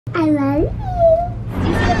I love you.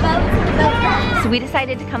 You see the boat? So we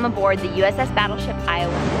decided to come aboard the USS Battleship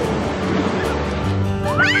Iowa.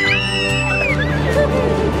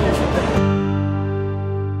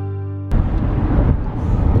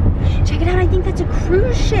 Check it out, I think that's a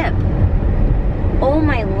cruise ship. Oh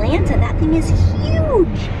my Lanta, that thing is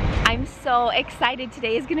huge. I'm so excited.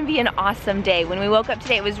 Today is gonna be an awesome day. When we woke up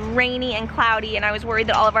today, it was rainy and cloudy and I was worried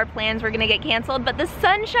that all of our plans were gonna get canceled, but the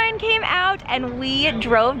sunshine came out and we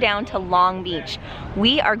drove down to Long Beach.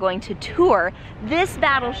 We are going to tour this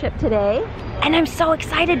battleship today. And I'm so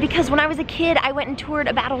excited because when I was a kid, I went and toured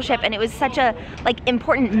a battleship and it was such a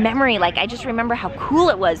important memory. I just remember how cool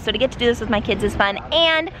it was. So to get to do this with my kids is fun.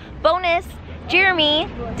 And bonus, Jeremy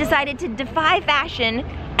decided to defy fashion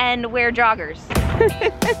and wear joggers.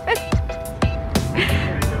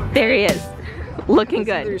 There he is, looking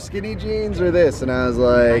good. Either skinny jeans or this, and I was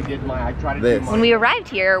like, this. When we arrived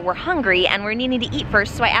here, we're hungry and we're needing to eat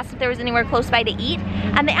first, so I asked if there was anywhere close by to eat,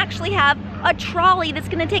 and they actually have a trolley that's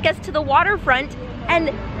gonna take us to the waterfront,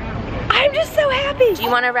 and I'm just so happy. Do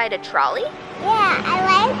you wanna ride a trolley? Yeah, I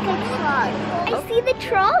like the trolley. I see the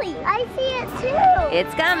trolley. I see it too.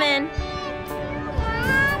 It's coming.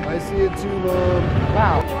 I see it too, Mom.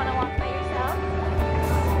 Wow. You wanna walk by yourself?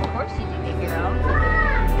 Of course you do, big girl.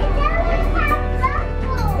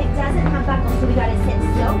 It doesn't have buckles, so we gotta sit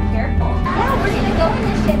so careful. Yeah, we're gonna go in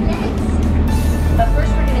the ship next. But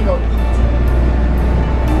first we're gonna go eat.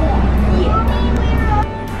 Yeah.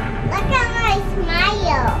 Look at my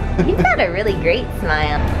smile. You've got a really great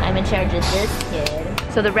smile. I'm in charge of this kid.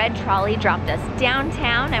 So the red trolley dropped us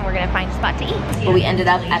downtown and we're gonna find a spot to eat. But we ended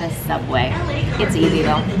up at a Subway. It's easy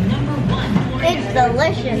though. It's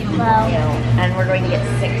delicious though. And we're going to get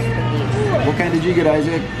 6 cookies. What kind did you get,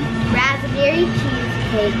 Isaac? Raspberry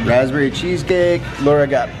cheesecake. Raspberry cheesecake. Laura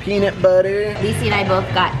got peanut butter. Lacey and I both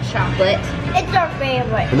got chocolate. It's our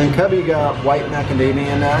favorite. And then Cubby got white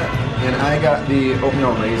macadamia nut, and I got the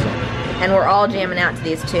oatmeal raisin. And we're all jamming out to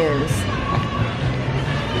these tunes.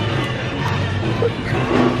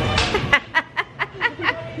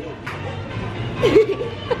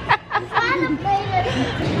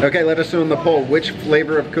 Okay, let us know in the poll which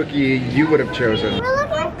flavor of cookie you would have chosen. We're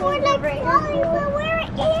looking for the trolley, but where is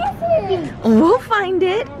it? We'll find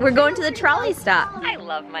it. We're going to the trolley stop. I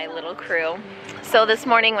love my little crew. So this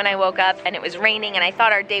morning when I woke up and it was raining and I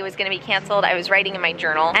thought our day was gonna be canceled, I was writing in my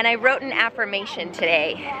journal and I wrote an affirmation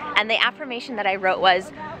today. And the affirmation that I wrote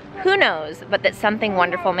was, who knows, but that something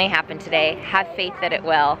wonderful may happen today. Have faith that it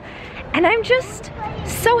will. And I'm just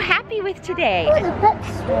so happy with today. It's a pet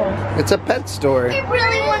store. It's a pet store. I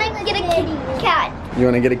really want to get a kitty cat. You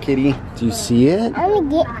want to get a kitty? Do you see it?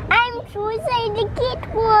 I'm so excited to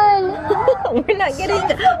get one. We're not getting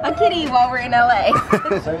a kitty while we're in LA.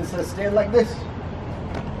 Simon says stand like this.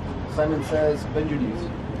 Simon says bend your knees.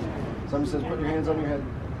 Simon says put your hands on your head.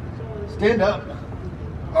 Stand up.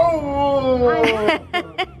 Oh!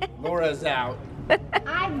 Laura's out.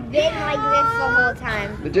 I've been like this the whole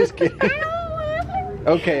time. Just kidding. I don't want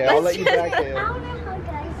to. Okay, I'll let you back I in. want to hug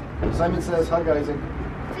Isaac. Simon says hug Isaac.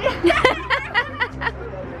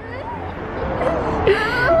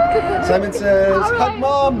 Simon says hug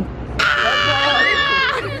Mom.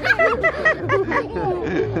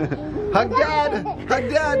 Hug Dad. Hug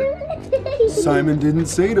Dad. Simon didn't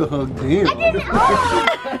say to hug Dan. You're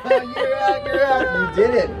out. You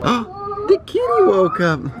did it. The kitty woke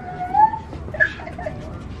up.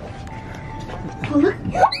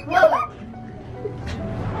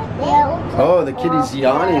 Oh, the kitty's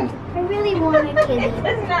yawning. I really want a kitty. It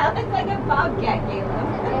does not look like a bobcat, Caleb.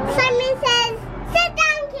 Simon says, sit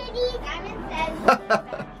down, kitty. Simon says,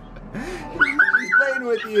 She's playing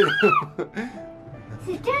with you.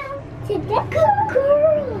 sit down. Sit down. Good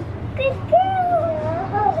girl. Good girl.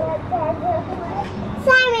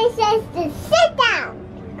 Simon says to sit down.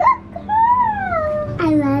 Good girl. I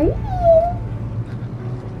love you.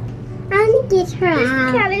 I'm gonna get her out. This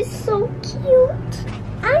cat is so cute.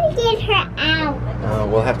 I'm gonna get her out.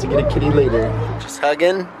 We'll have to get a kitty later. Just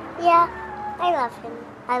hugging. Yeah, I love him.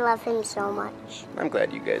 I love him so much. I'm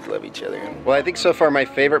glad you guys love each other. Well, I think so far my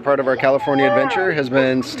favorite part of our California adventure has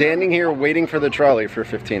been standing here waiting for the trolley for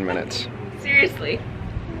 15 minutes. Seriously,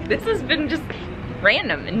 this has been just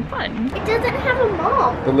random and fun. It doesn't have a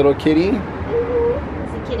mom. The little kitty.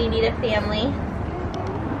 Does the kitty need a family?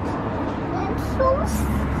 It's so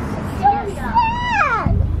sad.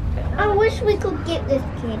 I wish we could get this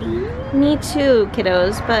kitty. Me too,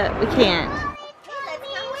 kiddos, but we can't.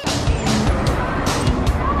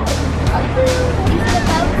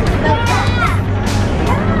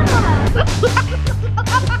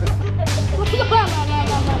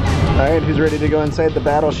 All right, who's ready to go inside the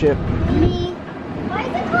battleship? Me. Why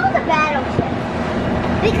is it called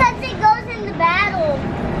Because it goes in the battle,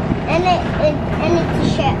 and it's a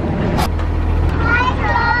ship. Hi,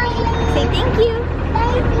 Trolley. Say thank you.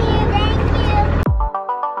 Thank you, thank you.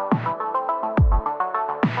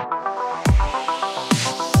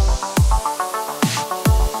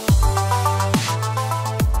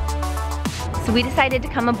 So we decided to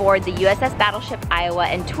come aboard the USS Battleship Iowa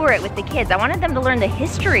and tour it with the kids. I wanted them to learn the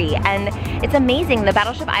history, and it's amazing. The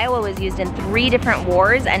Battleship Iowa was used in 3 different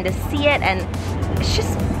wars, and to see it, and it's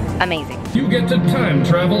just amazing. You get to time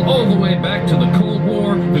travel all the way back to the Cold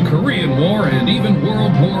War, the Korean War, and even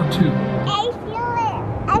World War II.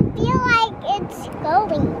 I feel like it's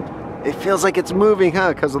going. It feels like it's moving,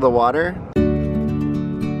 huh? Because of the water?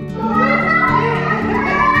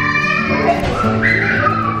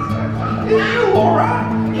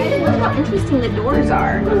 Look how interesting the doors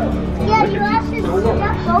are. Yeah, you have to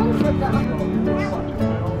step over them.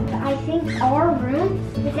 I think our room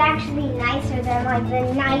is actually nicer than like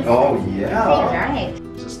the nice. Oh, yeah. Right.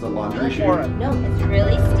 Is this the laundry chute? No, it's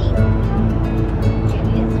really steep.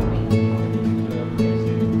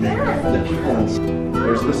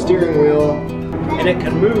 There's the steering wheel. And it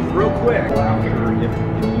can move real quick.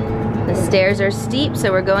 The stairs are steep,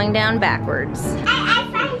 so we're going down backwards. I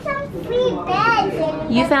found some 3 beds.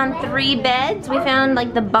 You found 3 beds? We found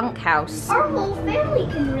like the bunkhouse. Our whole family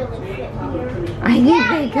can really fit here. I think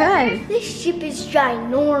they could. This ship is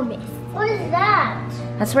ginormous. What is that?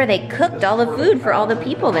 That's where they cooked all the food for all the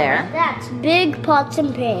people there. That's big pots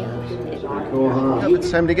and pans. Cool, huh?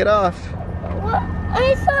 It's time to get off. What?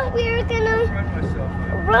 I thought we were gonna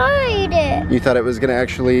ride it. You thought it was gonna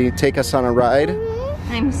actually take us on a ride?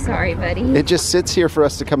 I'm sorry, buddy. It just sits here for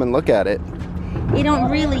us to come and look at it. They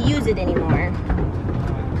don't really use it anymore.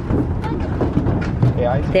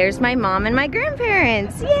 There's my mom and my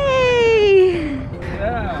grandparents. Yay!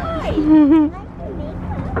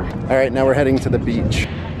 All right, now we're heading to the beach.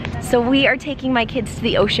 So we are taking my kids to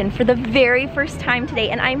the ocean for the very first time today,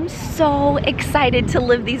 and I'm so excited to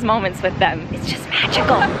live these moments with them. It's just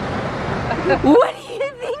magical. What do you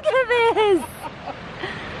think of this?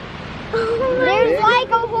 There's like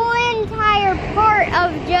a whole entire part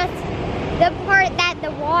of just the part that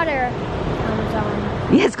the water comes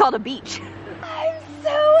on. Yeah, it's called a beach. I'm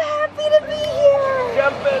so happy to be here.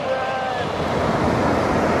 Jump and run.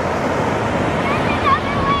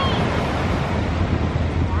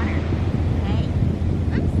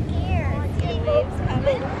 I'm scared. See waves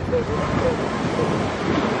coming.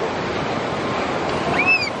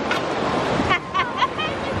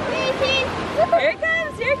 Here it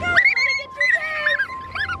comes, here it comes.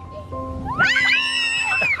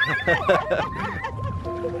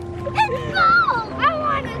 Let's go! I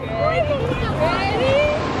want to swim in it. Ready?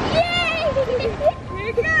 Yay! Here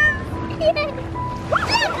it comes.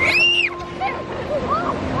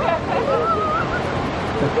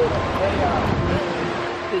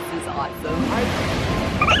 This is awesome.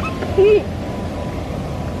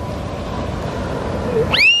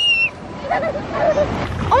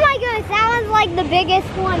 Oh my goodness, that one's like the biggest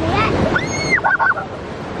one yet.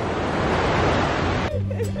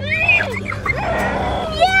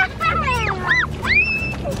 Yeah!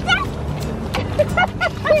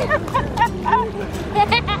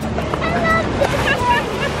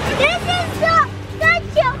 This is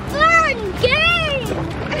such a fun game!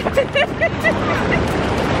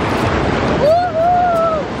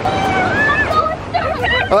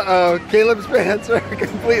 Uh-oh, Caleb's pants are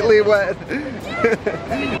completely wet.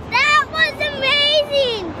 That was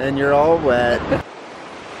amazing! And you're all wet.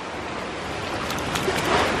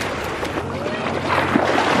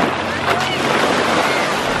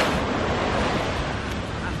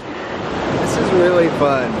 This is really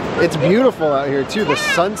fun. It's beautiful out here too. The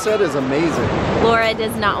sunset is amazing. Laura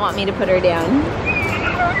does not want me to put her down.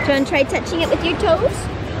 Do you want to try touching it with your toes?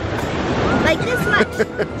 Like this much.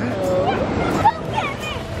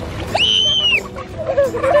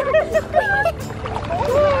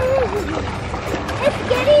 It's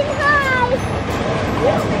getting high!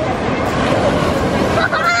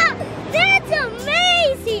 That's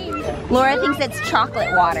amazing! Laura thinks it's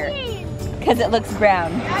chocolate water because it looks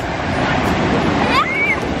brown.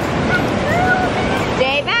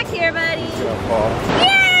 Stay back here, buddy.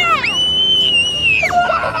 Yeah!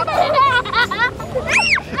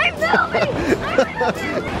 I'm moving!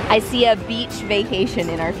 I see a beach vacation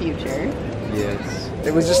in our future. Yes.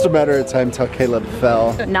 It was just a matter of time till Caleb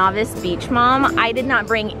fell. Novice beach mom, I did not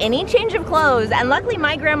bring any change of clothes, and luckily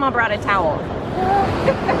my grandma brought a towel.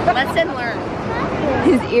 Lesson learned.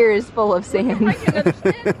 His ear is full of sand. Yay,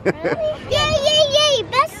 yay, yay!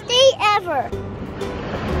 Best day ever!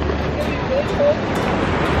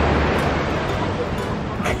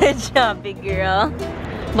 Good job, big girl.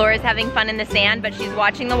 Laura's having fun in the sand, but she's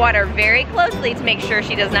watching the water very closely to make sure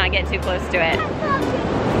she does not get too close to it.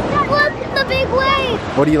 Look at the big wave.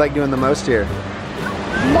 What do you like doing the most here?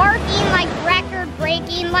 Marking like record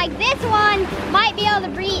breaking, like this one might be able to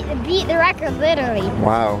beat the record literally.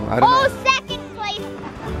 Wow, I don't know. Second place.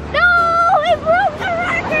 No, it broke the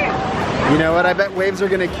record. You know what? I bet waves are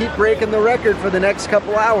gonna keep breaking the record for the next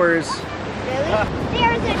couple hours. Really?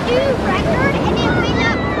 There's a new record and it went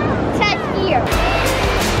up to here.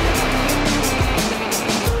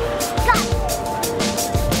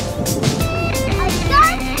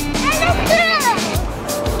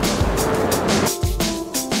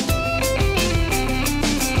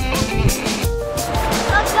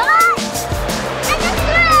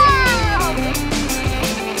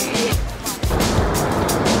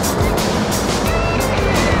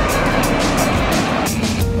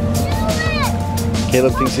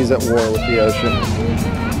 Caleb thinks he's at war with the ocean.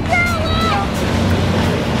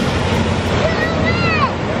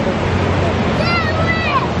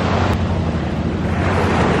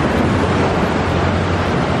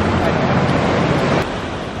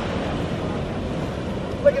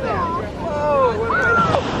 Look at that. Whoa,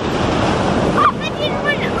 Papa just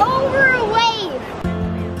went over a wave.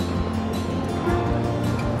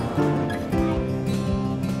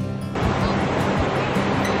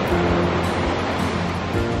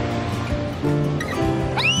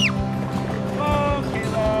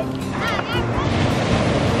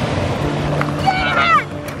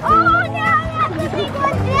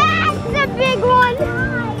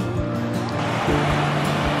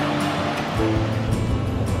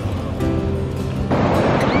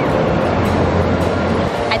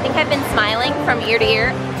 I've been smiling from ear to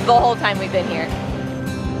ear the whole time we've been here.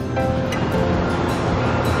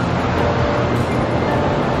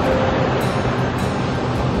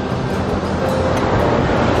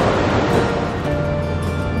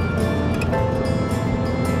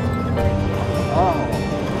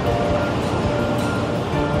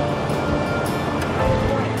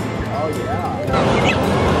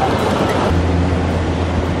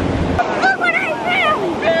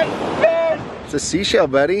 It's a seashell,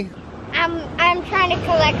 buddy. I'm trying to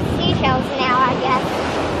collect seashells now, I guess.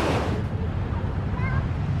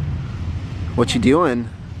 What you doing?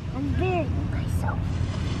 I'm burying myself.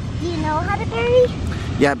 Do you know how to bury?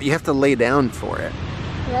 Yeah, but you have to lay down for it.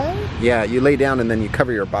 Really? Yeah, you lay down and then you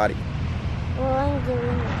cover your body. Well, I'm doing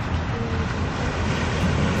it.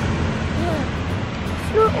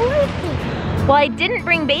 It's not working. Well, I didn't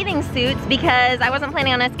bring bathing suits because I wasn't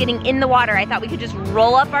planning on us getting in the water. I thought we could just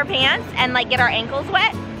roll up our pants and like get our ankles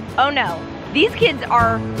wet. Oh no, these kids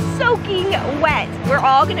are soaking wet. We're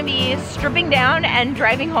all gonna be stripping down and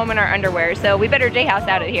driving home in our underwear. So we better J-house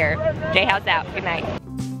out of here. J-house out, good night.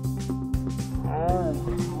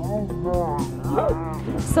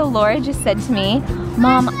 So Laura just said to me,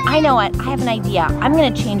 Mom, I know what, I have an idea. I'm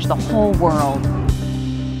gonna change the whole world.